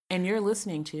And you're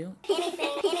listening to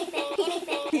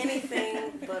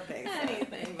Anything but basic.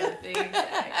 Anything but basic.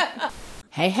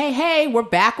 Hey, we're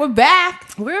back. We're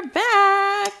back.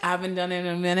 I haven't done it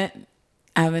in a minute.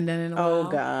 I haven't done it in a while. Oh,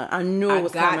 God. I knew it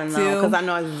was coming, though, because I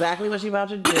know exactly what you're about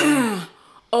to do.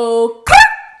 Oh,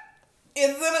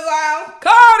 it's in a while.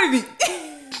 Cardi B.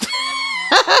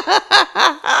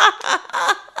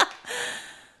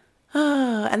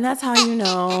 And that's how you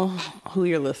know who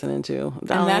you're listening to. And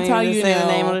that's how you say know the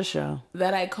name of the show.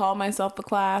 That I call myself the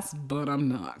class, but I'm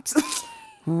not. Step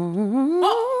back.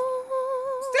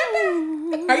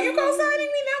 Are you co-signing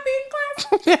me not being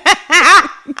class?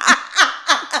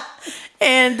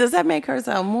 And does that make her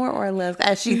sound more or less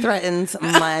as she threatens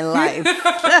my life?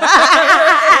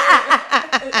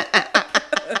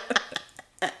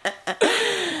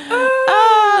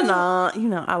 No, you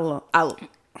know, I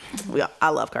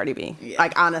love Cardi B. Yeah.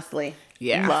 Like, honestly,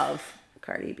 Yeah. love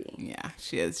Cardi B. Yeah,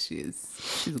 she's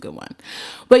a good one.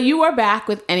 But you are back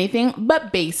with Anything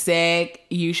But Basic.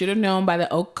 You should have known by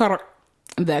the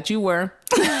that you were.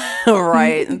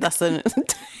 Right.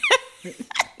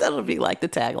 That'll be like the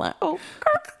tagline. Oh,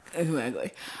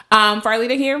 Exactly.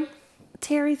 Farlita here.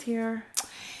 Terry's here.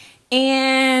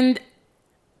 And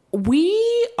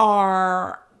we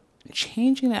are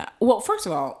changing that. Well, first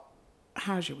of all,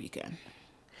 how's your weekend?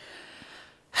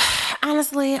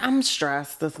 Honestly, I'm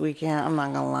stressed this weekend. I'm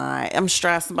not gonna lie. I'm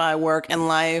stressed by work and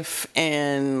life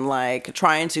and like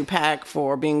trying to pack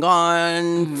for being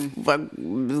gone. But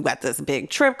we've got this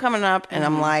big trip coming up and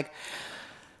I'm like,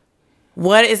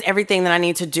 what is everything that I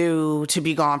need to do to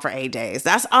be gone for 8 days?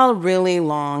 That's a really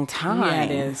long time. Yeah,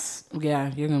 it is.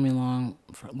 Yeah, you're gonna be longer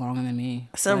than me.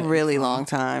 It's a really long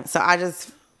time. So I just,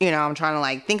 I'm trying to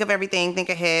like think of everything, think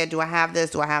ahead. Do I have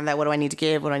this? Do I have that? What do I need to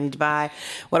give? What do I need to buy?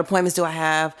 What appointments do I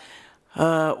have? What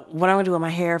I'm gonna do with my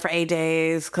hair for 8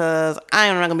 days? Cause I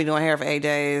am not gonna be doing hair for 8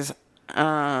 days. Yeah.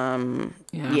 I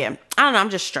don't know. I'm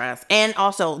just stressed, and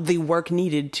also the work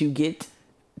needed to get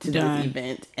to this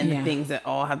event and the things that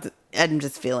all have to. I'm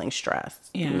just feeling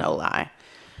stressed. Yeah. No lie.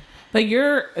 But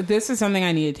this is something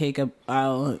I need to take a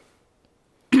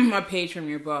page from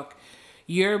your book.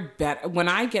 You're better. When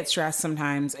I get stressed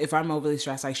sometimes, if I'm overly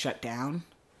stressed, I shut down.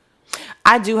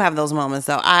 I do have those moments,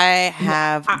 though. I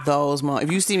have those moments.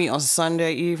 If you see me on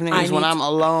Sunday evenings when I'm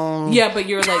alone. Yeah, but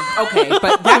you're like, okay,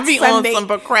 but that's be Sunday, on some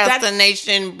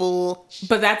procrastination bull.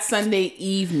 But that's Sunday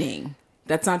evening.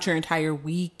 That's not your entire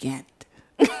weekend.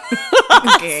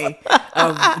 Okay.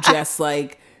 Of just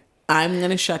like, I'm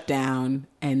going to shut down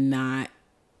and not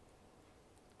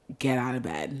get out of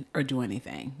bed or do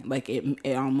anything. Like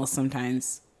it almost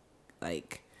sometimes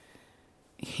like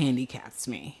handicaps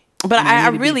me. But I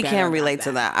really can't relate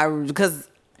to that. Because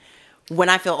when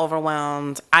I feel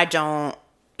overwhelmed, I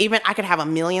could have a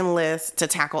million lists to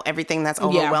tackle everything that's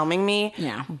overwhelming me.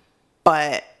 Yeah.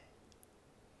 But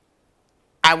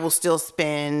I will still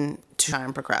spend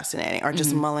time procrastinating or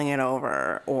just mulling it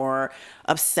over or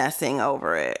obsessing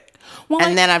over it. Well,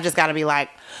 and then I've just got to be like,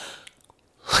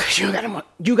 you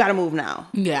gotta move now.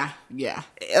 Yeah.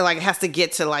 Like it has to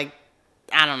get to like,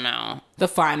 I don't know, the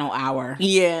final hour.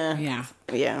 Yeah.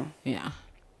 And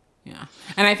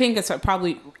I think it's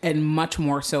probably, and much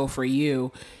more so for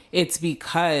you, it's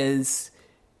because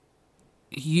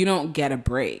you don't get a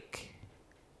break,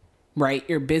 right?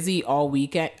 You're busy all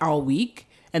week,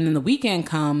 and then the weekend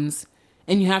comes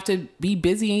and you have to be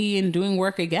busy and doing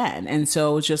work again. And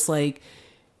so it's just like,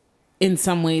 in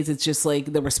some ways, it's just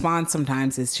like the response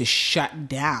sometimes is to shut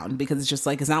down because it's just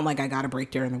like, it's not like I got a break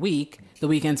during the week. The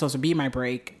weekend's supposed to be my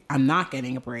break. I'm not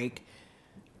getting a break.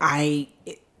 I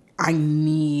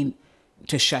need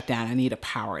to shut down. I need to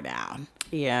power down.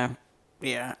 Yeah.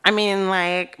 I mean,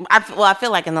 like, I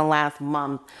feel like in the last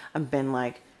month, I've been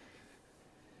like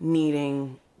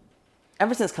needing,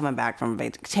 ever since coming back from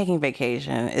taking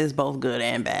vacation is both good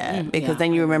and bad because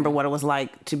then you remember what it was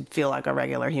like to feel like a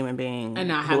regular human being and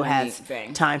not who has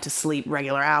anything. Time to sleep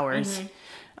regular hours.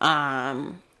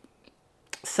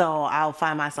 So I'll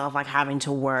find myself like having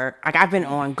to work. Like I've been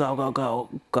on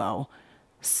go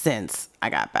since I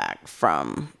got back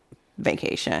from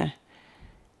vacation,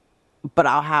 but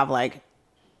I'll have like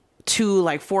 2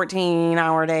 like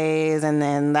 14-hour days, and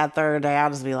then that third day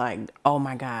I'll just be like, oh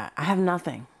my God, I have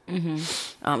nothing.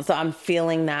 So I'm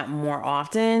feeling that more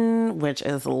often, which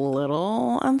is a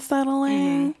little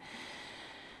unsettling.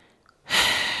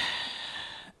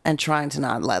 And trying to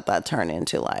not let that turn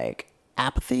into like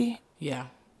apathy. Yeah.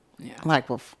 Like,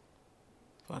 well,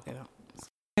 fuck it up.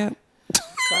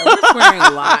 Sorry, we're swearing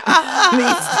a lot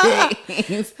these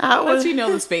days. Let you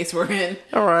know the space we're in.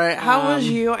 All right. How was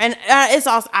you? And it's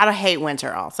also, I hate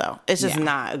winter also. It's just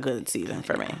not a good season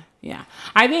for me. Yeah.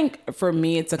 I think for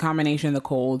me, it's a combination of the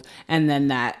cold and then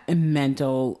that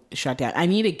mental shutdown. I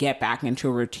need to get back into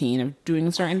a routine of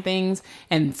doing certain things.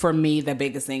 And for me, the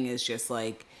biggest thing is just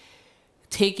like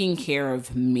taking care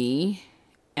of me.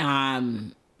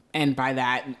 And by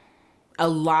that, a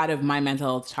lot of my mental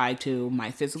health tied to my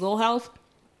physical health.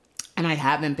 And I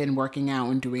haven't been working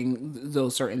out and doing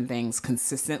those certain things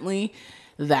consistently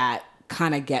that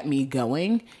kind of get me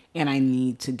going, and I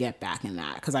need to get back in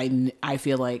that because I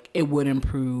feel like it would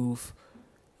improve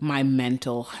my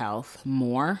mental health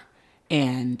more.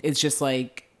 And it's just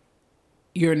like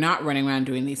you're not running around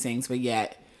doing these things, but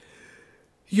yet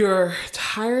you're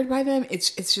tired by them.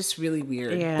 It's just really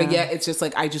weird. Yeah. But yeah, it's just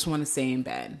like I just want to stay in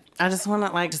bed. I just want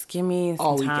to just give me some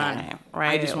all time, weekend.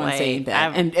 right? I just want to stay in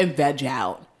bed and veg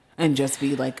out and just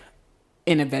be like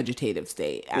in a vegetative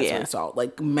state as a result,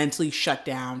 like mentally shut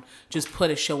down, just put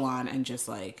a show on and just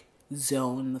like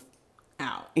zone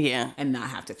out. Yeah. And not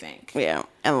have to think. Yeah.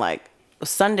 And like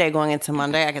Sunday going into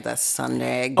Monday, I get that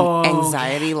Sunday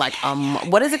anxiety.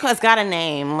 What is it called? It's got a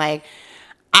name. Like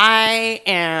I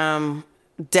am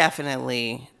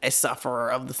definitely a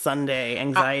sufferer of the Sunday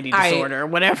anxiety disorder,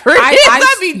 whatever it is.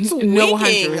 I be tweaking. No,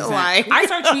 100%. I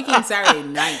start tweaking Saturday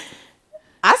night.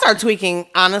 I start tweaking,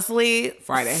 honestly,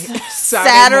 Friday,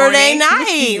 Saturday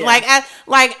night. Yeah.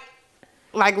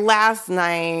 Like last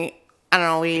night, I don't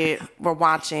know,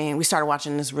 we started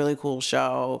watching this really cool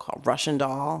show called Russian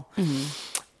Doll.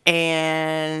 Mm-hmm.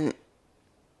 And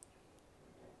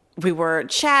we were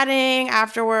chatting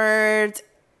afterwards,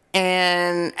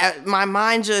 and my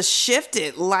mind just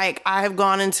shifted. Like I have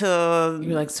gone into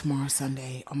you're like tomorrow's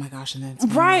Sunday. Oh my gosh! And then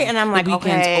right, and I'm like,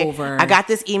 okay, over. I got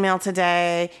this email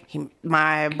today.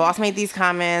 My boss made these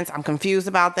comments. I'm confused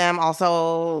about them.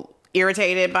 Also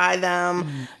irritated by them.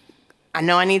 Mm-hmm. I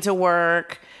know I need to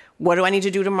work. What do I need to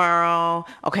do tomorrow?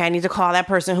 Okay, I need to call that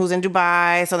person who's in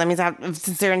Dubai. So that means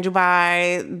since they're in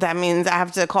Dubai, that means I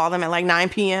have to call them at like 9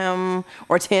 p.m.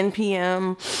 or 10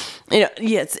 p.m.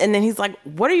 Yes. And then he's like,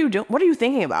 what are you doing? What are you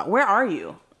thinking about? Where are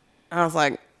you? And I was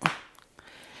like,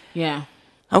 yeah,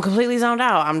 I'm completely zoned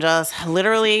out. I'm just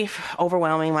literally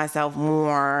overwhelming myself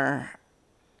more.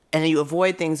 And then you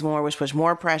avoid things more, which puts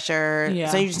more pressure. Yeah.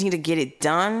 So you just need to get it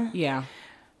done. Yeah.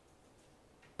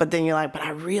 But then you're like, but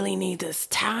I really need this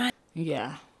time.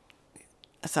 Yeah.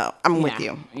 So I'm with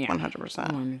you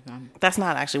 100%. That's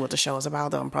not actually what the show is about,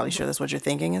 though. I'm probably sure that's what you're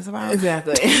thinking is about.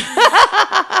 Exactly.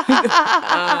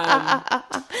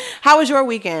 How was your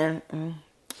weekend?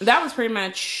 That was pretty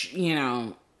much,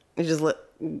 you just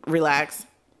relax,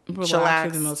 chillax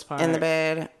for the most part. In the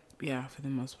bed. Yeah, for the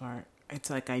most part.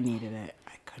 It's like I needed it.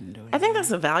 I couldn't do it. I think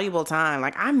that's a valuable time.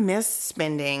 Like I miss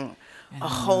spending a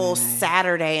whole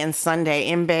Saturday and Sunday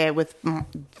in bed with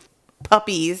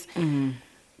puppies,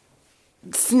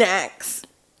 snacks,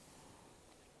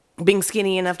 being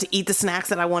skinny enough to eat the snacks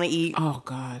that I want to eat. Oh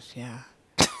gosh, yeah.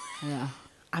 Yeah.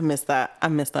 I miss that. I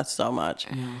miss that so much.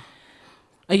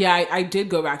 Yeah, I did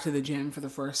go back to the gym for the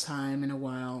first time in a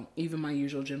while. Even my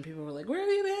usual gym people were like, "Where have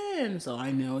you been?" So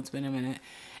I know it's been a minute.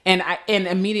 And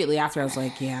immediately after I was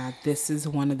like, yeah, this is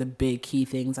one of the big key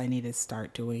things I need to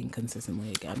start doing consistently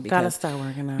again. Gotta start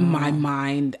working out. My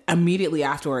mind immediately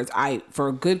afterwards, for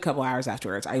a good couple hours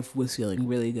afterwards, I was feeling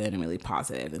really good and really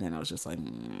positive. And then I was just like,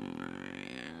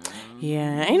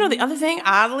 yeah. And the other thing,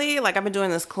 oddly, like I've been doing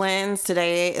this cleanse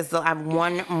today is that I have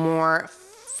one more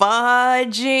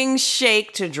fudging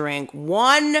shake to drink.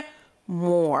 One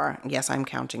more. Yes, I'm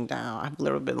counting down. I've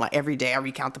literally been like every day I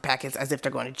recount the packets as if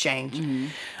they're going to change.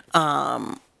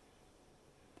 Mm-hmm.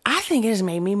 I think it has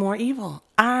made me more evil.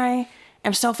 I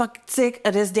am so fucking sick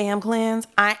of this damn cleanse.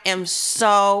 I am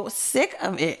so sick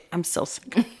of it. I'm so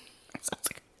sick. I'm so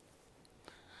sick.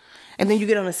 And then you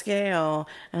get on a scale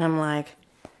and I'm like,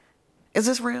 is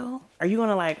this real? Are you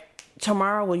going to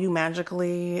tomorrow will you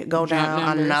magically go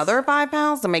down another 5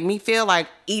 pounds to make me feel like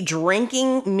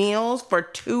drinking meals for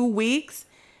 2 weeks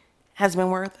has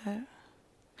been worth it?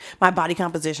 My body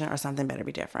composition or something better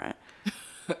be different.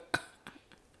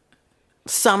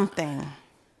 Something.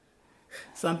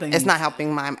 It's not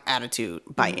helping my attitude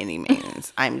by any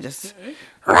means. I'm just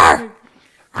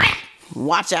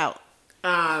watch out.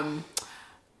 I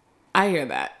hear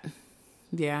that.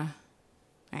 Yeah,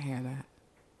 I hear that.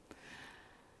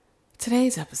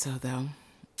 Today's episode, though,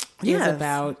 is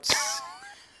about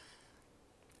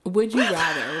Would You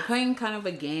Rather. We're playing kind of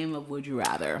a game of Would You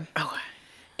Rather. Okay.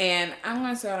 And I'm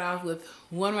going to start off with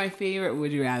one of my favorite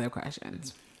Would You Rather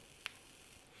questions.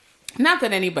 Not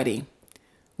that anybody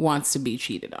wants to be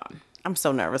cheated on. I'm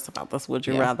so nervous about this Would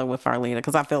You Rather with Arlena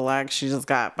because I feel like she just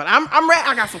got... But I'm ready.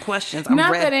 I got some questions.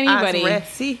 Not that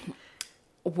anybody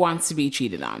wants to be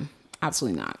cheated on.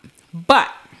 Absolutely not.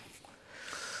 But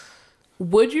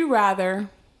Would you rather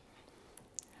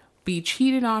be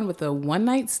cheated on with a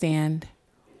one-night stand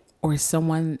or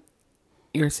someone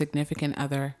your significant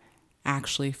other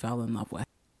actually fell in love with?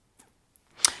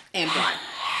 And why?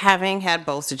 Having had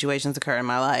both situations occur in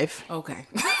my life, Okay.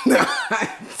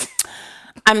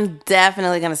 I'm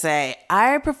definitely going to say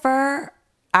I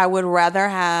would rather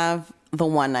have the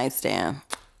one night stand.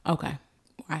 Okay.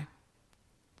 Why?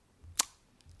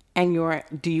 And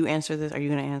do you answer this? Are you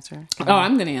going to answer? Oh,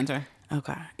 I'm going to answer.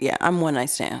 Okay. Yeah, I'm one night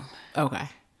stand. Okay.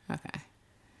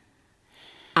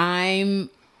 I'm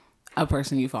a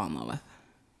person you fall in love with.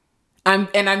 I'm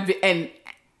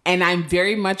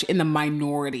very much in the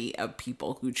minority of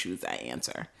people who choose that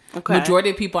answer. Okay.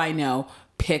 Majority of people I know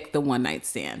pick the one night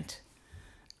stand.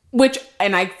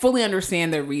 And I fully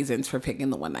understand their reasons for picking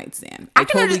the one night stand. I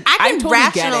can totally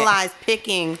rationalize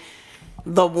picking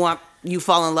the one you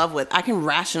fall in love with. I can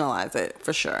rationalize it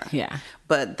for sure. Yeah.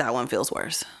 But that one feels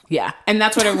worse. Yeah. And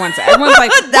that's what everyone says. Everyone's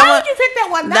like, why would you pick that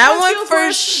one? That one feels for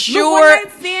worse. sure. The one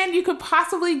night stand you could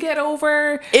possibly get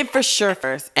over. It for sure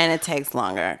first. And it takes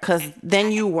longer. Because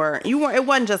then it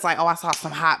wasn't just like, oh, I saw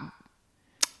some hot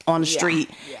on the street.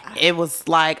 Yeah. It was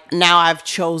like, now I've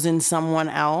chosen someone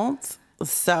else.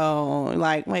 So,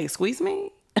 like, wait, squeeze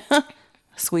me?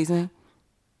 Squeeze me?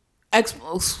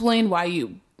 Explain why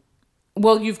you...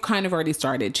 Well, you've kind of already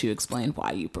started to explain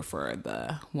why you prefer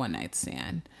the one night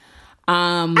stand.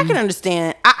 I can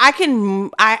understand. I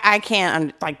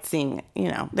can't like seeing,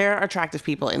 there are attractive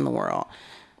people in the world,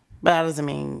 but that doesn't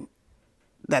mean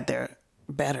that they're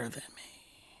better than me,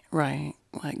 right?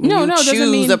 Like you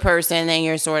choose a person and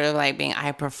you're sort of like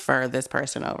I prefer this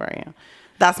person over you.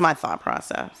 That's my thought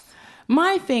process.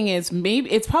 My thing is maybe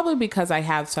it's probably because I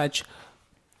have such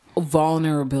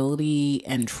vulnerability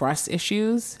and trust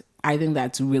issues. I think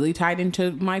that's really tied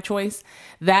into my choice.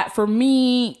 That for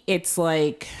me, it's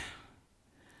like,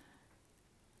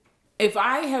 if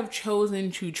I have chosen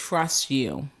to trust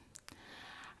you,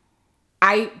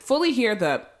 I fully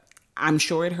hear I'm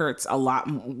sure it hurts a lot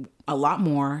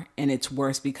more, and it's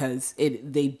worse because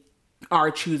they are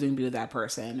choosing to be with that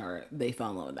person or they fell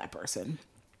in love with that person.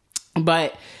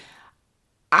 But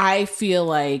I feel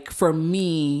like for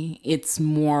me, it's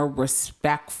more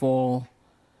respectful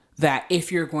that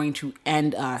if you're going to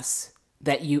end us,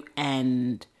 that you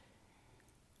end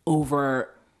over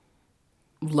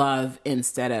love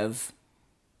instead of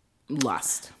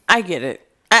lust. I get it.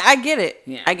 I get it.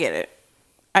 Yeah. I get it.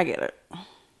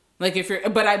 Like if you're,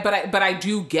 but I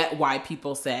do get why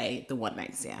people say the one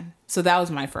night stand. So that was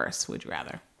my first. Would you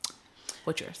rather?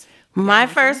 What's yours? My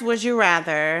first, would you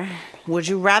rather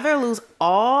lose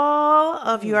all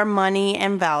of your money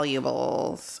and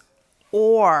valuables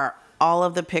or all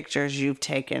of the pictures you've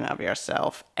taken of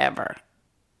yourself ever?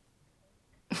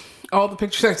 All the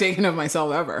pictures I've taken of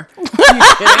myself ever. Are you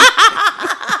kidding?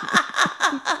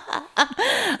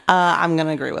 I'm going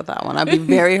to agree with that one. I'd be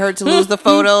very hurt to lose the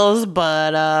photos,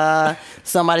 but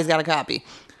somebody's got a copy.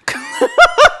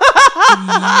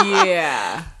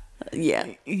 Yeah.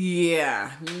 No,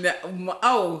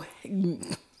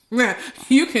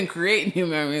 you can create new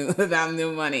memories without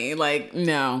new money. Like,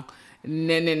 no.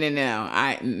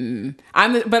 I'm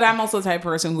also the type of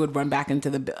person who would run back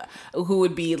into who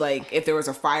would be like, if there was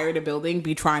a fire in a building,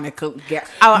 be trying to get.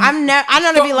 Oh, I'm not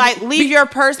gonna be like, leave your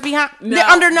purse behind. No.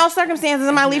 Under no circumstances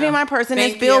am I leaving my purse in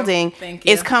this building. Thank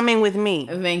you. It's coming with me.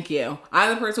 Thank you.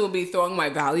 I'm the person who will be throwing my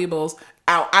valuables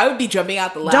out. I would be jumping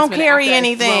out the last Don't minute carry after I've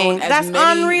anything. thrown That's as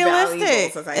many unrealistic.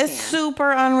 valuables as I It's can.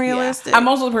 super unrealistic. Yeah. I'm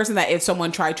also the person that if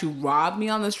someone tried to rob me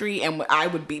on the street, and I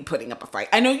would be putting up a fight.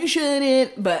 I know you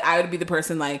shouldn't, but I would be the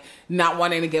person like not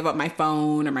wanting to give up my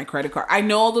phone or my credit card. I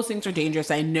know all those things are dangerous.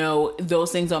 I know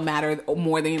those things don't matter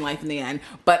more than your life in the end.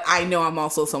 But I know I'm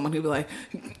also someone who'd be like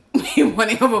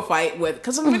wanting to have a fight with,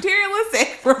 because I'm materialistic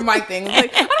for my things.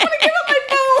 Like, I don't want to give up my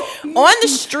phone. On the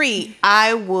street,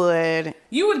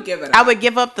 You would give it up. I would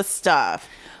give up the stuff.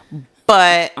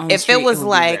 But if street, it was it would be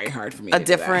like very hard for me a to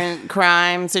do that. different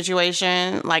crime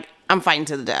situation, like I'm fighting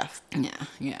to the death.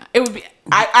 Yeah. It would be.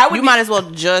 I would. You might as well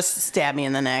just stab me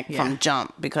in the neck Yeah. from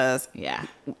jump, because Yeah.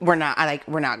 we're not.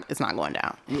 It's not going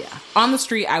down. Yeah. On the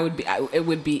street, it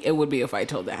would be a fight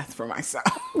till death for myself.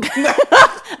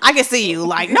 I can see you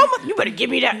like, no, you better give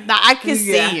me that. I can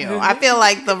see you. I feel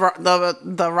like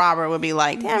the robber would be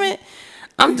like, damn it,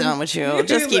 I'm done with you.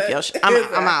 Just keep your shit.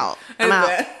 I'm out.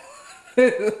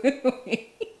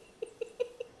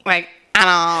 Like,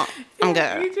 I'm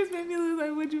good. You just made me lose.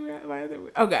 Like, would you rather?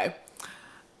 Okay.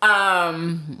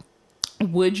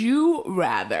 Would you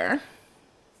rather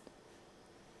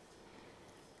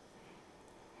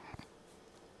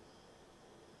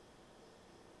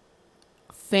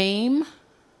fame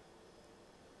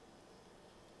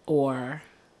or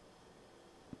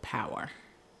power?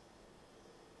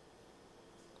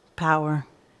 Power.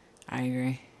 I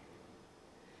agree.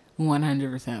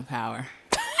 100% power.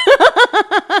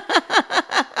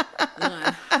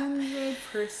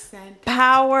 100%.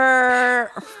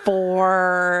 Power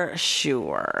for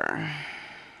sure.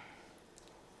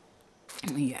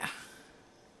 Yeah.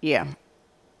 Yeah.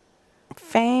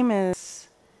 Fame is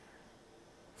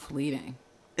Fleeting.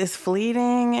 it's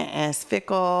fleeting and it's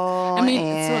fickle. I mean,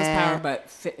 so is power,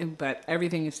 and but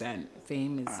everything you said,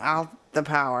 fame is the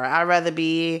power. I'd rather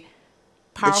be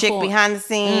powerful. the chick behind the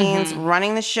scenes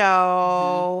running the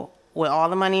show with all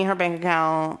the money in her bank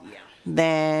account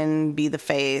than be the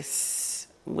face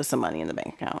with some money in the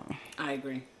bank account. I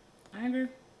agree. I agree.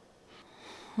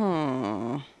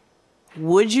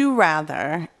 Would you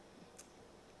rather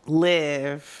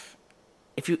live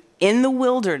if you in the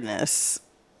wilderness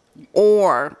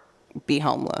or be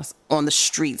homeless on the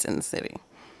streets in the city?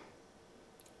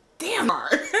 Damn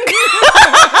hard.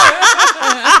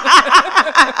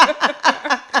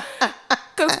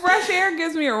 Because fresh air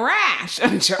gives me a rash.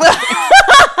 I'm joking.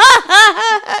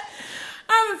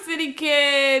 I'm a city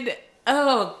kid.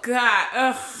 Oh, God.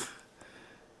 Ugh.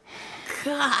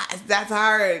 God, that's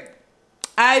hard.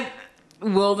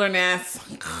 Wilderness.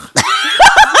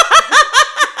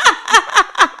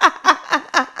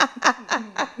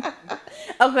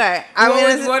 Okay.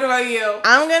 What about you?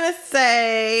 I'm going to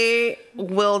say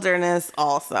wilderness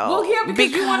also. Well, yeah,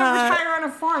 because you want to retire on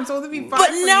a farm, so it'd be fine. But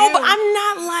for no, you. but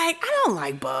I don't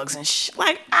like bugs and shit.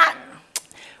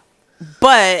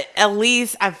 But at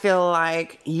least I feel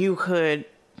like you could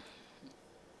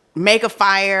make a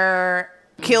fire,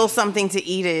 kill something to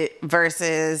eat it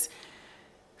versus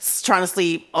trying to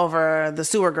sleep over the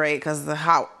sewer grate because the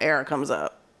hot air comes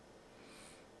up.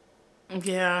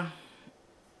 Yeah.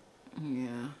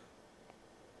 Yeah.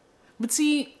 But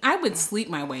see, I would sleep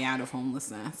my way out of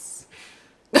homelessness.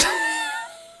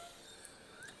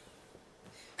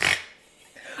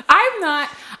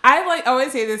 I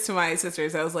always say this to my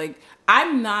sisters. I was like,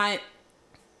 I'm not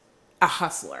a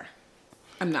hustler.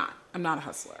 I'm not a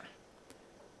hustler.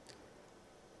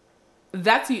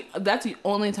 That's the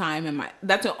only time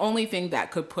that's the only thing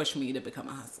that could push me to become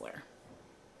a hustler.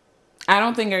 I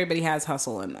don't think everybody has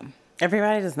hustle in them.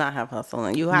 Everybody does not have hustle,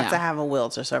 and you have to have a will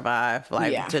to survive,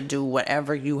 to do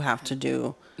whatever you have to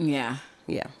do. Yeah.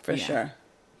 Yeah, for sure.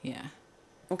 Yeah.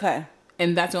 Okay.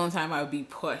 And that's the only time I would be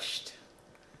pushed.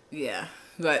 Yeah.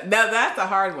 But that's a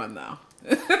hard one, though.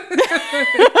 You're like, of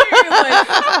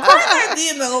course I'd be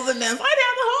in the wilderness. I'd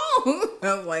have the home.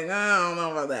 I was like, I don't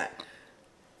know about that.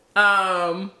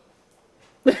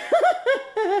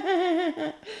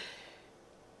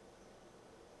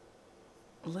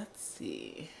 Let's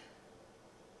see.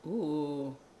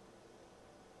 Ooh.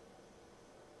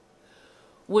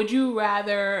 Would you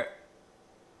rather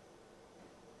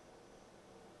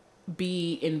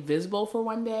be invisible for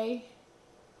one day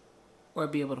or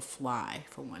be able to fly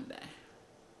for one day?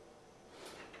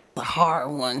 The hard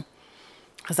one.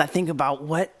 Because I think about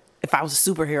what, if I was a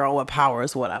superhero, what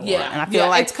powers would I want? Yeah. And I feel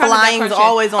like flying is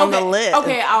always on the list.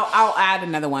 Okay, I'll add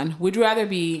another one. Would you rather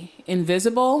be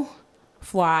invisible,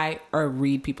 fly, or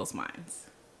read people's minds?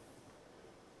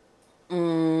 Which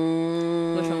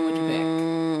one would you pick?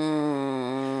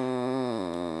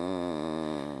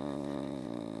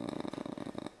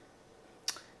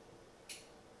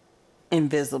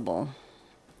 Invisible.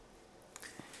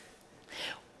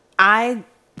 I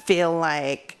feel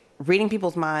like reading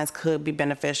people's minds could be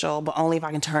beneficial, but only if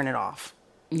I can turn it off.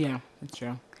 Yeah, that's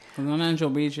true. Sometimes you'll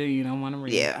read you don't want to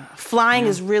read. Yeah. Flying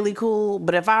is really cool,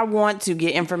 but if I want to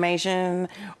get information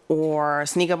or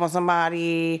sneak up on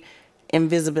somebody,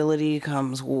 invisibility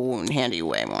comes in handy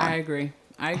way more. I agree.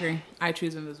 I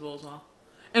choose invisible as well.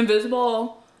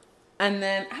 Invisible, and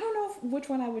then I don't know which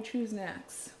one I would choose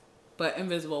next, but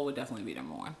invisible would definitely be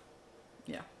number one.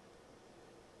 Yeah.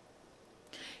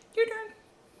 Your turn.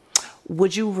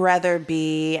 Would you rather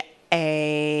be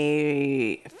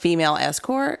a female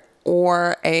escort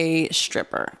or a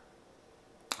stripper?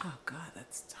 Oh God,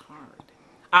 that's hard.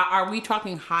 Are we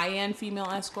talking high-end female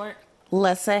escort?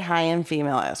 Let's say high-end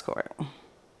female escort. Or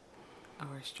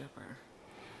a stripper.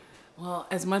 Well,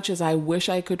 as much as I wish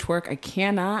I could twerk, I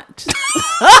cannot. What?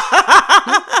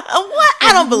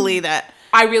 I don't believe that.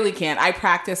 I really can't. I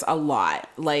practice a lot.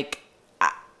 Like,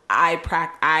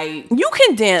 You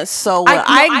can dance so well.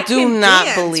 I do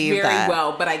not believe very that.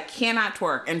 well, but I cannot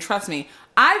twerk. And trust me,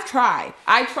 I've tried.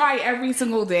 I try every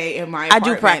single day in my I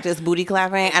apartment. do practice booty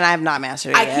clapping, and I have not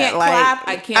mastered it I yet. can't clap.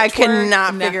 I can't. I twerk,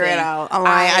 cannot figure it nothing. out.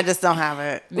 I just don't have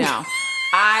it. No.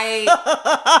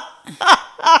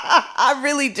 I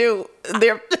really do.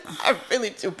 I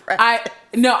really do practice.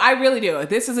 I really do.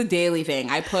 This is a daily thing.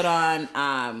 I put on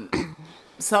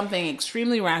something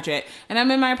extremely ratchet, and I'm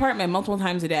in my apartment multiple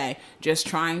times a day, just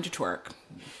trying to twerk,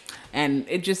 and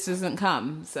it just doesn't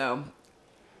come. So,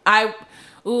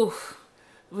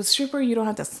 with stripper, you don't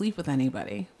have to sleep with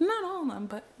anybody. Not all of them,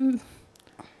 but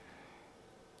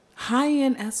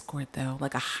high-end escort though,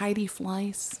 like a Heidi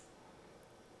Fleiss.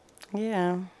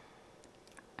 Yeah.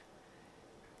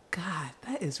 God,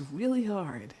 that is really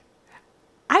hard.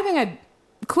 I think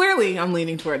I'm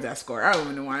leaning towards escort. I don't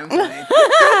even know why I'm playing.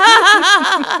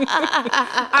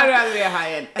 I'd rather be a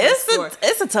high-end escort.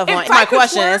 It's a tough one. My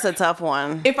question is a tough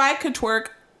one. If I could twerk,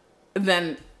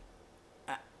 then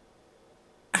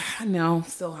no,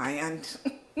 still high-end.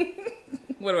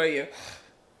 What about you?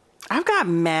 I've got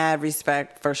mad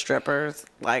respect for strippers.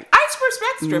 Like, I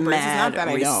respect strippers. It's not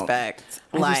that respect.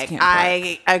 I don't. Like,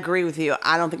 I agree with you.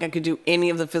 I don't think I could do any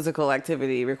of the physical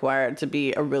activity required to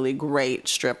be a really great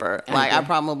stripper. Like, I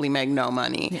probably make no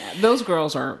money. Yeah, those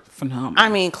girls are phenomenal. I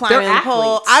mean, climbing the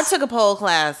pole. I took a pole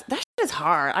class. That shit is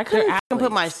hard. I couldn't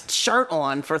put my shirt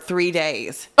on for 3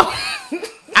 days.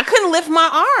 I couldn't lift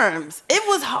my arms. It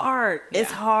was hard. Yeah.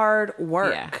 It's hard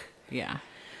work. Yeah.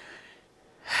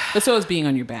 But so is being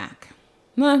on your back.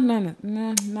 No.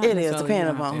 It is,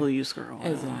 depending upon who you screw on.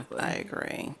 Exactly. I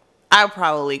agree. I would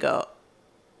probably go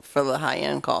for the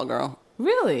high-end call girl.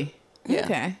 Really? Yeah.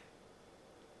 Okay.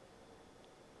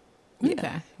 Yeah.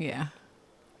 Okay. Yeah.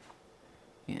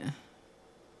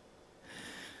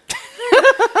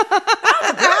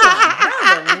 That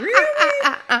was a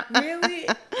really, really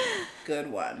good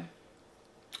one.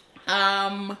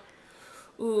 I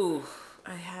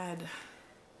had.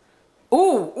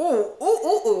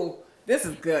 Ooh. This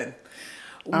is good.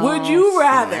 Would you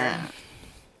rather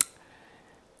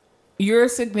your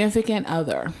significant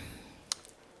other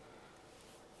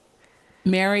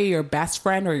marry your best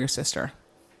friend or your sister?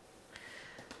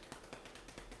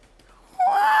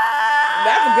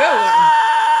 That's a good one.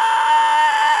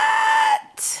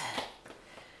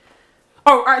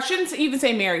 Oh, I shouldn't even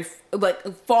say marry. Like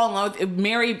fall in love.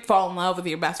 Fall in love with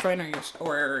your best friend or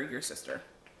your sister.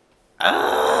 And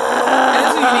this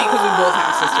is unique because we both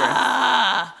have sisters.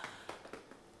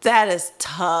 That is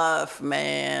tough,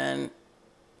 man.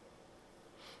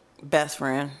 Best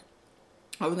friend.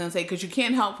 I was gonna say because you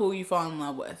can't help who you fall in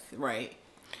love with, right?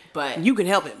 But you can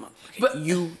help it, motherfucker. But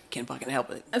you can fucking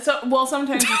help it. So, well,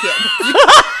 sometimes you can't.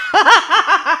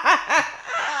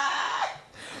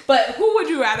 But who would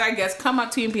you rather, I guess, come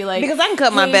up to you and be like... Because I can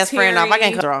cut my best friend off. I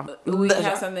can't cut her off. We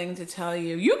have something to tell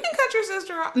you. You can cut your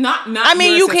sister off. Not I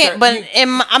mean, you sister. can't, but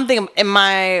I'm thinking in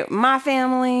my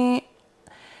family,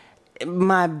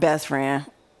 my best friend,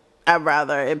 I'd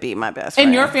rather it be my best friend.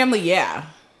 In your family, yeah.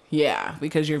 Yeah,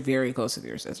 because you're very close with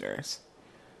your sisters.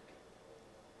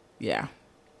 Yeah.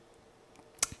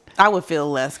 I would feel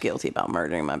less guilty about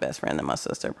murdering my best friend than my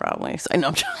sister, probably. So,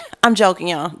 no, I'm joking,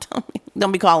 y'all.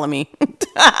 Don't be calling me.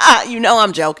 You know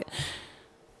I'm joking.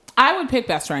 I would pick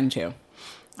best friend too.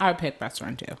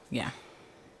 Yeah.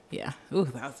 Ooh,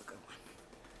 that was a good one.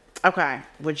 Okay.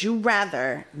 Would you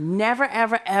rather never,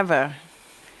 ever, ever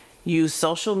use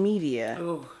social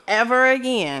media ever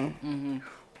again,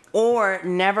 or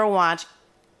never watch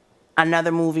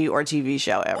another movie or TV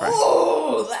show ever?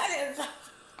 Oh, that is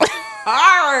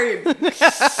hard.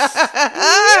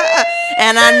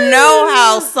 And I know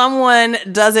how someone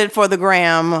does it for the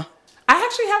gram. I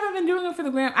actually haven't been doing it for the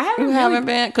gram. I haven't. You haven't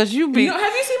been, because you be. Have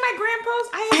you seen my gram post?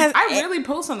 I really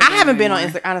post on the gram. I haven't been on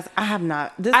Instagram. Honestly, I have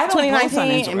not. This I don't 2019 post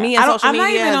on and me and social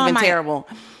media has been terrible.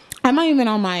 I'm not even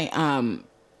on my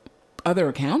other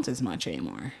accounts as much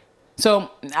anymore.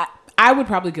 So I would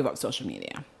probably give up social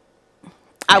media.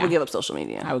 I would give up social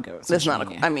media. I would give up social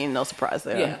media. I mean, no surprise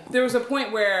there. Yeah. There was a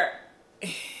point where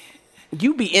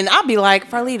I'd be like,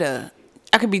 Farlita,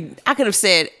 I could have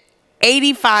said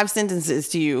 85 sentences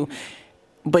to you,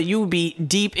 but you would be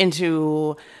deep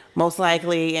into most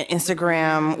likely an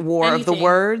Instagram war of the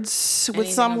words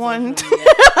with someone. And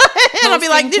I'll be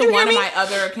like, did you hear me? One of my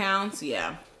other accounts,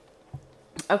 yeah.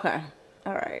 Okay.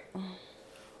 All right.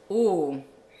 Ooh,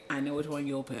 I know which one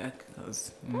you'll pick.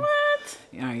 What?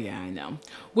 Yeah, I know.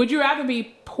 Would you rather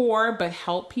be poor but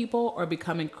help people, or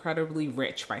become incredibly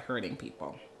rich by hurting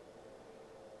people?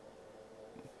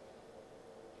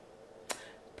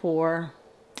 Poor.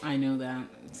 I know that.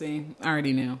 See, I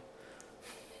already knew.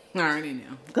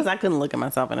 Because I couldn't look at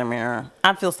myself in the mirror.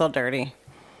 I feel so dirty.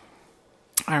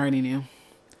 I already knew.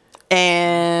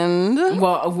 And?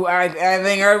 Well, I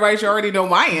think everybody should already know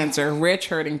my answer. Rich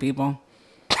hurting people.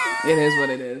 It is what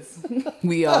it is.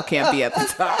 We all can't be at the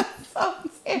top. So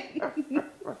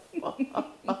terrible.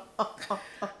 All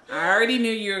I already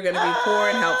knew you were going to be poor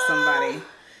and help somebody.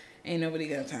 Ain't nobody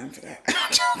got time for that.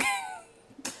 I'm joking.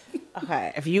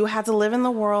 Okay, if you had to live in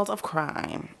the world of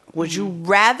crime, would you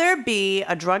rather be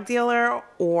a drug dealer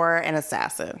or an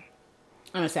assassin?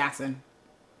 An assassin.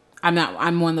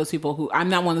 I'm one of those people who, I'm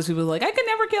not one of those people who like, I could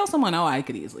never kill someone. Oh, I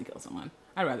could easily kill someone.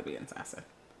 I'd rather be an assassin.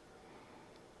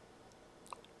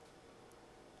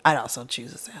 I'd also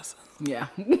choose assassin. Yeah.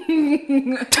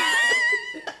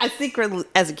 I secretly,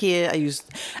 as a kid,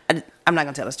 I'm not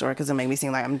going to tell the story because it made me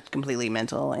seem like I'm completely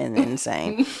mental and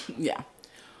insane. Yeah.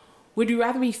 Would you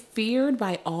rather be feared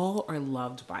by all or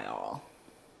loved by all?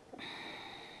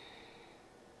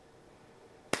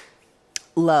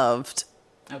 Loved.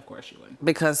 Of course you would.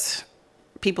 Because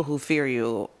people who fear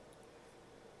you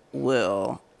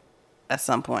will, at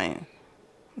some point,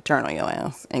 turn on your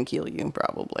ass and kill you,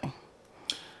 probably.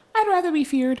 I'd rather be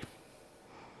feared.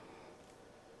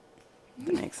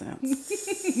 That makes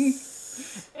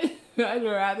sense. I'd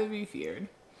rather be feared.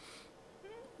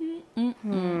 I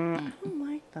don't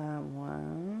like that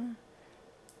one.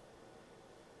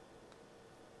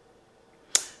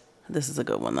 This is a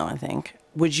good one, though, I think.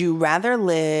 Would you rather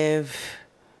live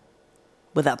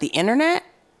without the internet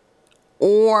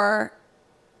or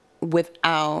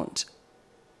without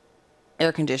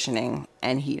air conditioning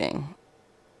and heating?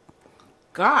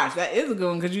 Gosh, that is a good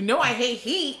one because you know I hate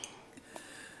heat.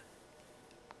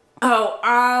 Oh,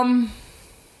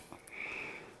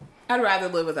 I'd rather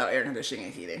live without air conditioning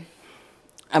and heating.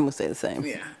 I'm gonna say the same.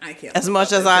 Yeah, I can't. As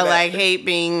much as I like hate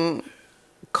being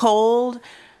cold,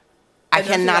 I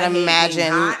cannot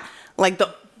imagine like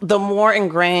the more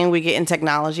ingrained we get in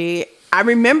technology. I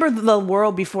remember the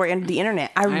world before the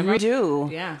internet. I really do.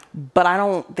 Yeah. But I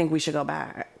don't think we should go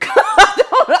back.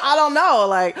 I don't know.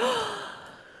 Like,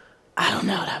 I don't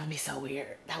know. That would be so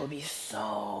weird. That would be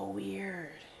so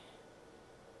weird.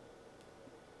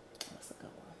 That's a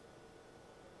good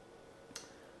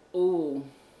one. Ooh.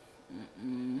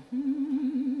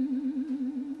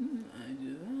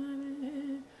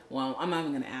 Well, I'm not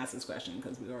even going to ask this question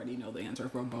because we already know the answer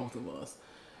from both of us.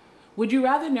 Would you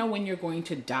rather know when you're going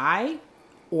to die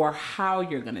or how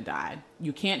you're going to die?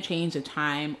 You can't change the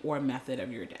time or method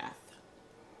of your death.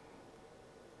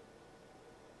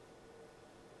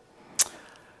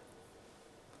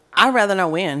 I'd rather know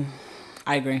when.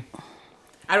 I agree.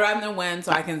 I'd rather know when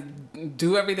so I can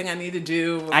do everything I need to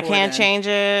do. I can't change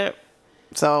it.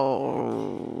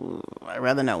 So I'd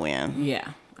rather know when.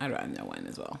 Yeah, I'd rather know when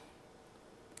as well.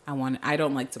 I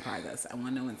don't like surprises. I want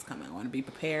to know when it's coming. I want to be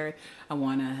prepared. I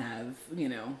want to have,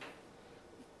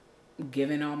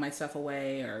 given all my stuff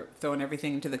away or thrown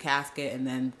everything into the casket and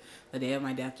then the day of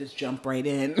my death just jump right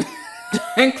in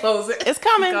and close it. It's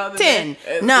coming. 10,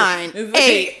 9,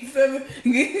 8. 7.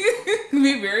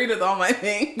 Be buried with all my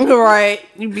things. Right.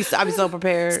 I'd be so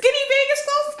prepared. Skinny Vegas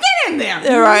clothes, get in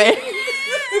there. Right.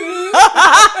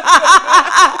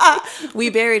 We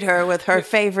buried her with her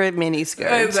favorite mini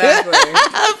skirt. Exactly.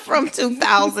 From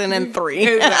 2003.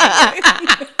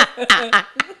 Exactly.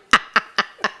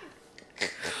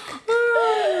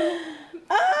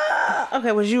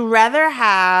 Okay, would you rather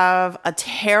have a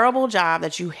terrible job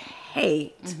that you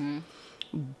hate,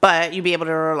 but you'd be able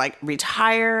to like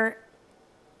retire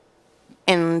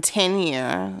in 10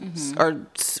 years or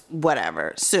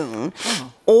whatever soon,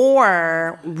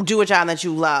 or do a job that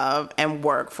you love and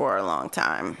work for a long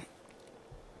time?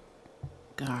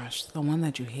 Gosh, the one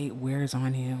that you hate wears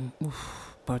on you.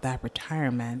 Oof, but that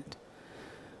retirement,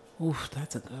 oof,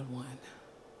 that's a good one.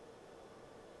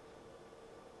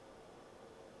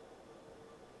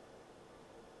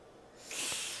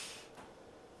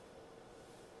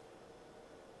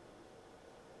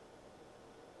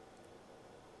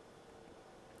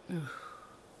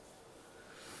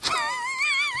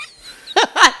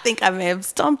 I think I may have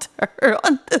stumped her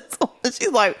on this one.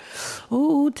 She's like,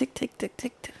 "Ooh, tick, tick, tick,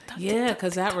 tick, tick." Yeah,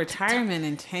 because that retirement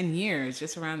in 10 years,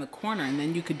 just around the corner, and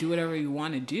then you could do whatever you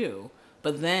want to do.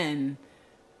 But then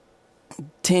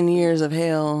 10 years of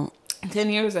hell. 10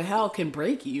 years of hell can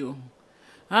break you.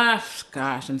 Ah,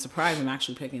 gosh, I'm surprised I'm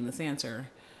actually picking this answer.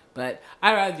 But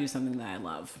I'd rather do something that I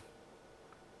love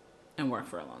and work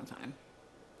for a long time.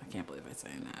 I can't believe I'm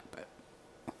saying that, but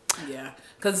yeah.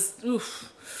 Because,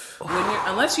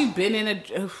 unless you've been in that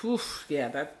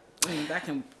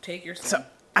can take your So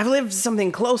I've lived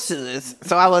something close to this.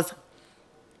 So I was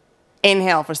in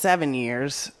hell for 7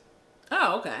 years.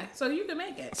 Oh, okay. So you can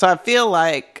make it. So I feel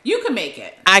like You can make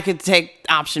it. I could take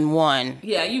option 1.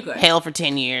 Yeah, you could. Hell for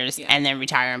 10 years and then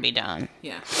retire and be done.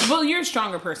 Yeah. Well, you're a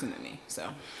stronger person than me,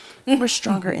 so. We're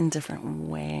stronger in different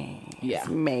ways. Yeah.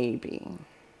 Maybe.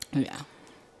 Yeah.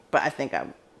 But I think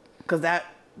because that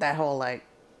whole like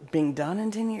being done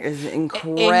in 10 years is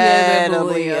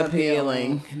incredibly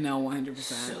appealing. No, 100%.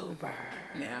 Super.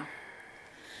 Yeah.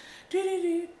 What's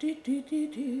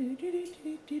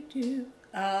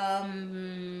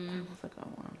a good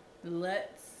one?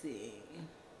 Let's see.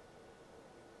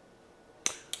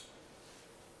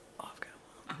 Oh, I've got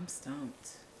one. I'm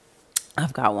stumped.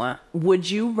 I've got one. Would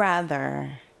you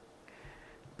rather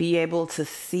be able to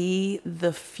see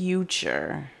the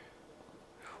future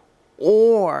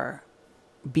or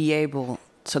be able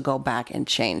to go back and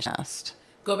change the past?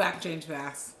 Go back and change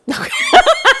fast.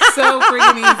 So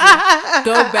freaking easy.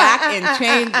 Go back and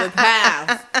change the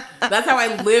past. That's how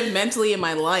I live mentally in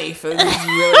my life. It's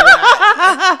really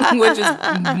bad, which is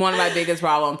one of my biggest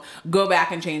problems. Go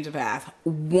back and change the past.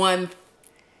 One,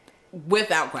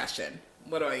 without question.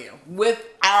 What about you?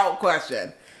 Without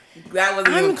question. That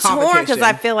wasn't even I'm competition. torn because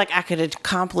I feel like I could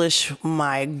accomplish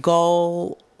my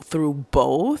goal through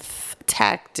both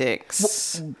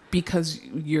tactics. Because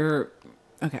you're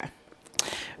okay.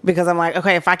 Because I'm like,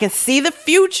 okay, if I can see the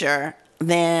future,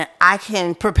 then I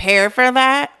can prepare for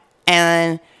that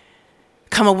and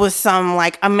come up with some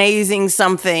like amazing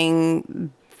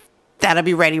something that'll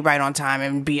be ready right on time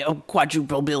and be a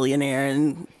quadruple billionaire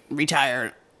and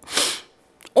retire.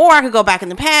 Or I could go back in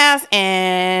the past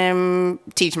and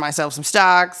teach myself some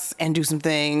stocks and do some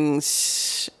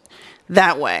things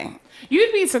that way.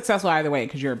 You'd be successful either way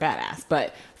because you're a badass.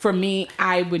 But for me,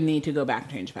 I would need to go back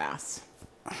and change the past.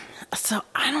 So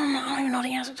I don't know. I don't even know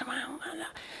the answer to my own.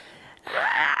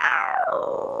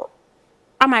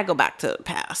 I might go back to the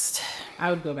past. I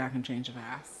would go back and change the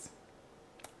past.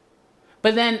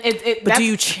 But then But do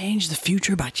you change the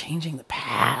future by changing the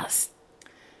past?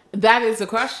 That is the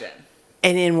question.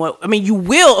 And in what? I mean, you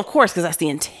will, of course, because that's the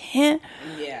intent.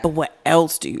 Yeah. But what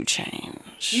else do you change?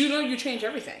 You change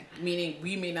everything. Meaning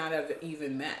we may not have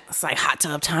even met. It's like hot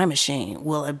tub time machine.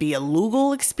 Will it be a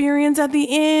Lugal experience at the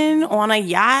end on a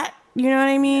yacht? You know what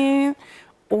I mean?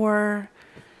 Or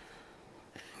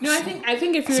no, I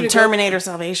think if you some Terminator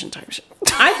Salvation type shit.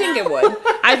 I think it would.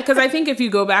 Because I think if you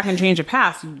go back and change the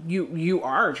past, you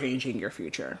are changing your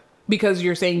future. Because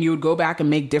you're saying you would go back and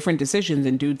make different decisions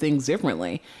and do things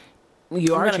differently.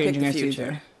 You are changing your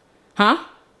future. Huh?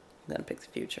 I'm gonna pick the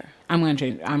future. I'm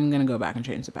gonna go back and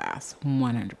change the past.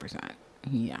 100%.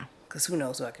 Yeah. Cause who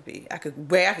knows who I could be? I could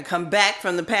come back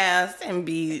from the past and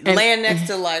be laying next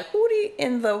to like Hootie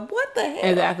in the what the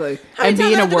hell? Exactly. How And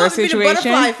be in a worse be situation. the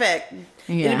butterfly effect.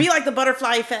 Yeah. It'd be like the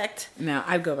butterfly effect. No,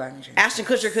 I'd go back and change. Ashton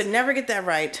Kutcher could never get that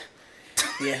right.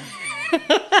 Yeah.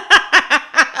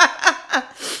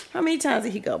 How many times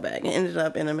did he go back and ended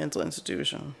up in a mental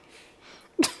institution?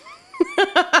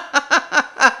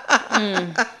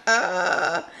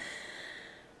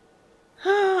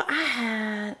 Oh, I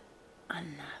had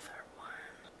another one.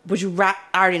 I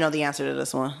already know the answer to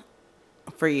this one.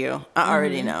 For you, I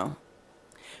already know.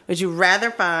 Would you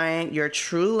rather find your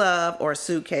true love or a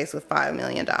suitcase with $5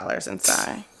 million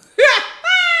inside?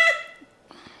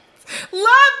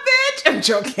 Love, bitch. I'm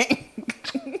joking.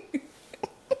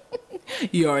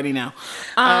 You already know.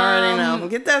 I already know.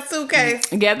 Get that suitcase.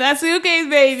 Get that suitcase,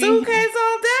 baby. Suitcase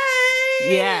all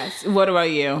day. Yes. What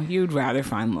about you? You'd rather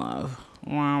find love.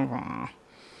 Wah, wah.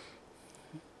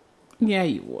 Yeah,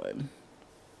 you would.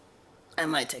 I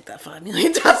might take that $5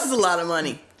 million. That's a lot of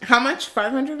money. How much?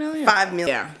 500 million? $5 million.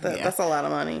 Yeah. That's a lot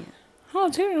of money. Oh,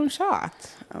 dude, I'm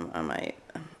shocked. I might.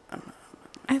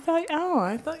 I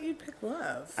thought you'd pick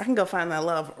love. I can go find that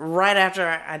love right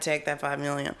after I take that $5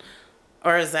 million.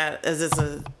 Or is that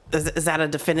a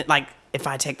definite, like, if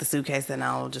I take the suitcase, then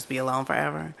I'll just be alone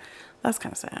forever? That's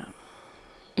kind of sad.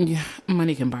 Yeah,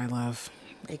 money can buy love.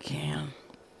 It can.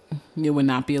 You would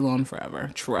not be alone forever.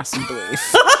 Trust and believe.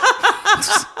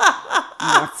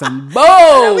 That's some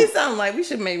bull. We sound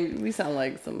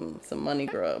like some money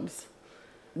grubs.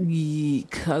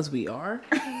 Because we are.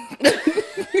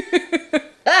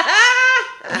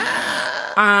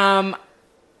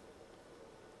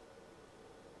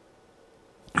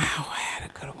 Oh, I had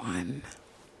a good one.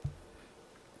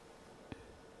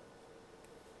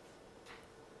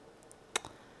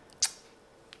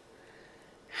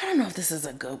 I don't know if this is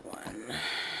a good one.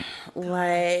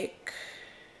 Like,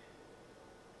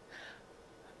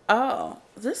 oh,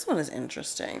 this one is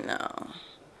interesting now.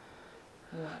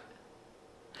 What?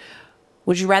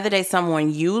 Would you rather date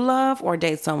someone you love or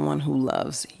date someone who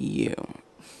loves you?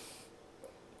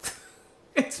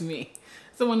 It's me.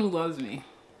 Someone who loves me.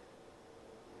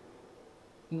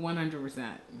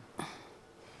 100%.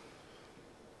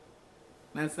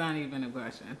 That's not even a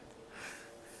question.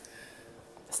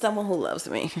 Someone who loves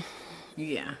me.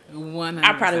 Yeah, 100%.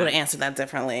 I probably would have answered that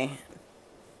differently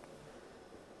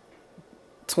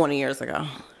 20 years ago.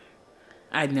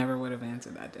 I never would have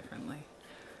answered that differently.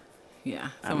 Yeah,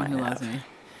 someone might who loves have. me.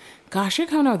 Gosh, you're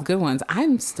coming up with good ones.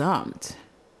 I'm stumped.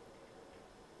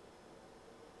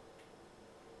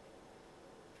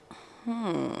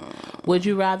 Would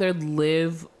you rather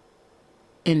live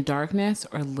in darkness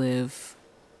or live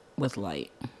with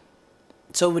light?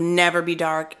 So it would never be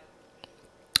dark.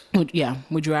 Would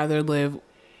you rather live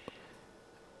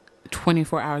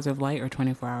 24 hours of light or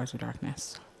 24 hours of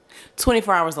darkness?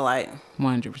 24 hours of light.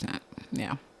 100%.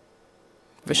 Yeah.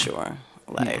 For sure.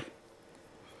 Like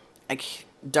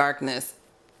darkness.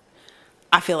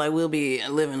 I feel like we'll be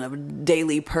living a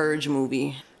daily purge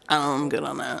movie. I'm good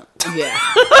on that. Yeah.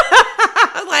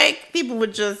 Like people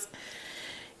would just,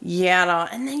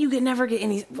 and then you could never get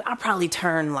any. I'll probably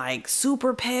turn like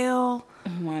super pale.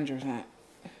 100%.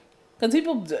 Because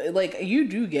people, like, you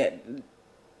do get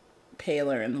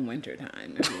paler in the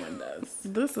wintertime. Everyone does.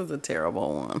 This is a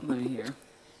terrible one. Let me hear.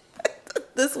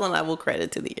 This one I will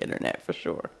credit to the internet for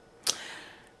sure.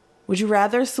 Would you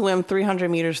rather swim 300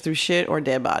 meters through shit or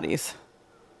dead bodies?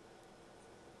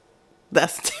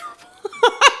 That's terrible.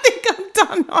 I think I'm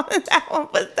done on that one,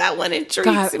 but that one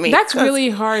intrigues me. That's really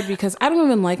hard because I don't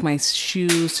even like my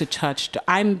shoes to touch.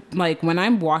 I'm like, when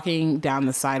I'm walking down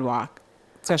the sidewalk,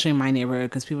 especially in my neighborhood,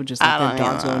 because people just let their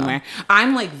dogs go anywhere.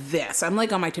 I'm like this. I'm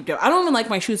like on my tiptoe. I don't even like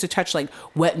my shoes to touch like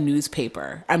wet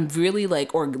newspaper. I'm really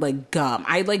like, or like gum.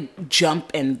 I like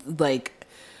jump and like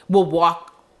will walk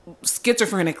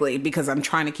schizophrenically because I'm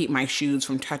trying to keep my shoes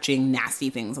from touching nasty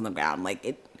things on the ground. Like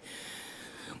it.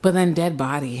 But then dead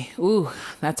body. Ooh,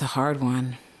 that's a hard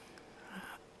one.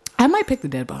 I might pick the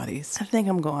dead bodies. I think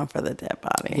I'm going for the dead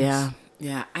bodies. Yeah.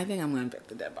 Yeah. I think I'm going to pick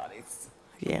the dead bodies.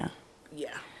 Yeah.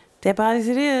 Yeah. Dead bodies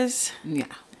it is. Yeah.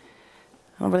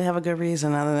 I don't really have a good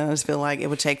reason other than I just feel like it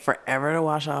would take forever to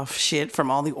wash off shit from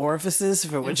all the orifices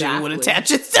for which it would attach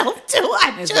itself to.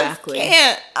 I just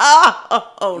can't.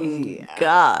 Oh,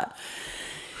 God.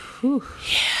 Whew.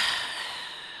 Yeah.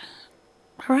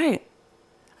 All right.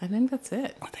 I think that's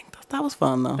it. I think that was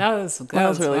fun, though. That was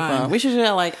really fun. We should do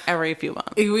that like every few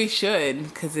months. We should,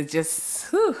 because it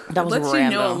just that was lets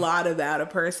random. You know a lot about a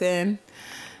person.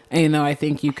 And, I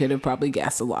think you could have probably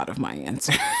guessed a lot of my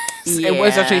answers. Yeah. It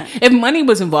was actually, if money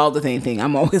was involved with anything,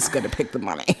 I'm always going to pick the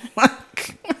money.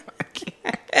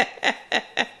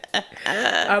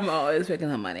 I'm always picking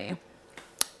the money.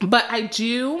 But I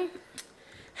do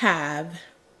have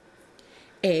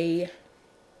a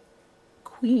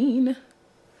queen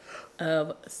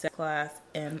of sex class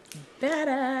and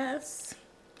badass.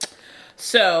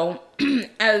 So,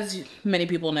 as many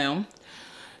people know,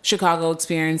 Chicago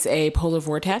experienced a polar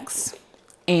vortex,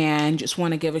 and just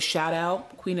want to give a shout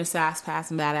out, Queen of Sass, Pass,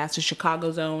 and Badass, to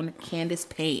Chicago's own Candace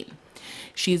Payne.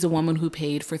 She's a woman who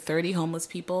paid for 30 homeless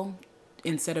people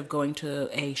instead of going to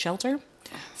a shelter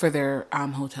for their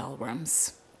hotel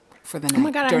rooms for the night. Oh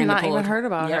my God, I have not even heard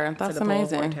about her. That's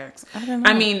amazing.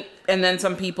 I mean, and then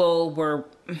some people were,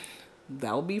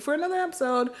 that will be for another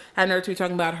episode, had her to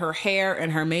talking about her hair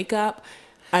and her makeup.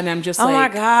 And I'm just like, oh my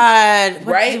God.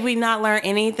 Right? Did we not learn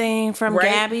anything from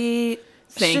Gabby?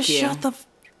 Thank you. Shut the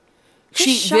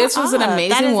this was an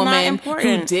amazing woman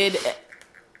who did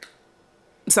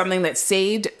something that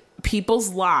saved people's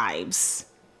lives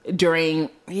during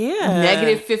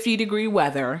negative 50-degree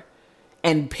weather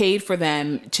and paid for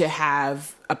them to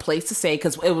have a place to stay.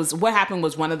 Because it was, what happened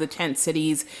was, one of the tent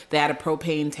cities, they had a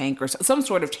propane tank or some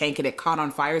sort of tank, and it caught on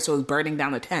fire, so it was burning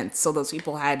down the tents. So those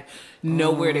people had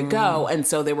nowhere to go, and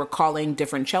so they were calling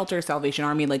different shelters, Salvation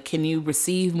Army, like, can you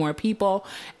receive more people?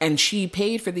 And she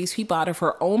paid for these people out of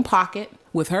her own pocket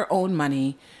with her own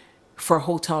money for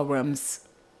hotel rooms.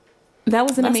 That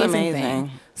was an amazing thing.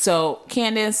 So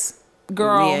Candace,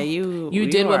 girl, you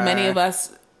did what many of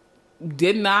us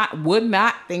would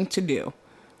not think to do,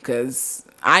 because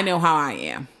I know how I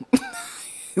am.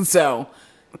 So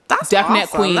that's definite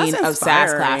awesome. Queen of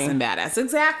sass, class, and badass.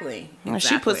 Exactly.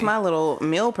 She puts my little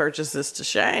meal purchases to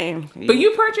shame. But you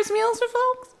purchase meals for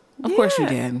folks? Of course you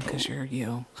did, because you're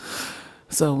you.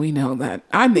 So we know that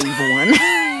I'm the evil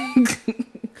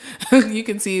one. You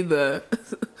can see the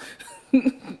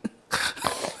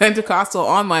Pentecostal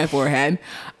on my forehead.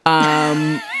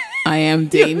 I am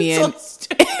Damien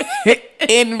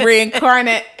in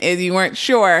reincarnate, if you weren't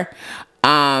sure.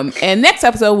 And next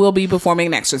episode we'll be performing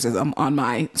an exorcism on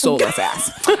my soulless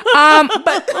ass.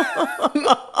 But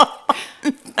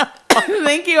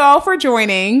thank you all for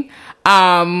joining.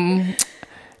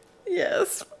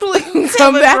 Yes, please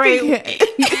come back again.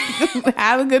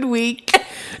 Have a good week.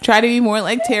 Try to be more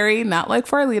like Terry, not like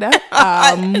Farlita.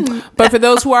 But for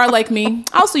those who are like me,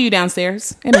 I'll see you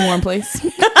downstairs in a warm place.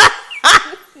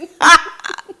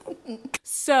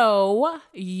 So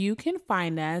you can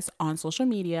find us on social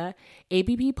media,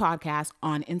 ABP Podcast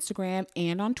on Instagram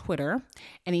and on Twitter,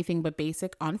 Anything But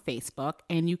Basic on Facebook,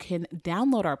 and you can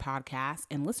download our podcast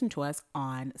and listen to us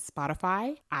on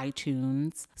Spotify,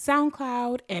 iTunes,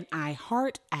 SoundCloud, and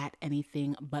iHeart at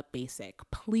Anything But Basic.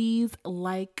 Please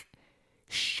like,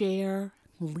 share,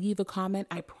 leave a comment.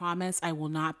 I promise I will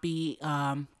not be,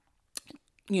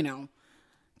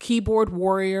 keyboard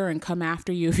warrior and come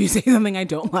after you if you say something I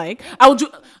don't like.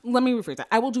 Let me rephrase that.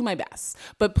 I will do my best.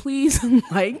 But please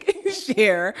like,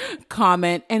 share,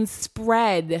 comment, and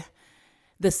spread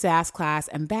the sass, class,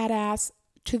 and badass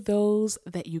to those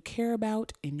that you care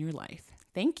about in your life.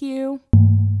 Thank you.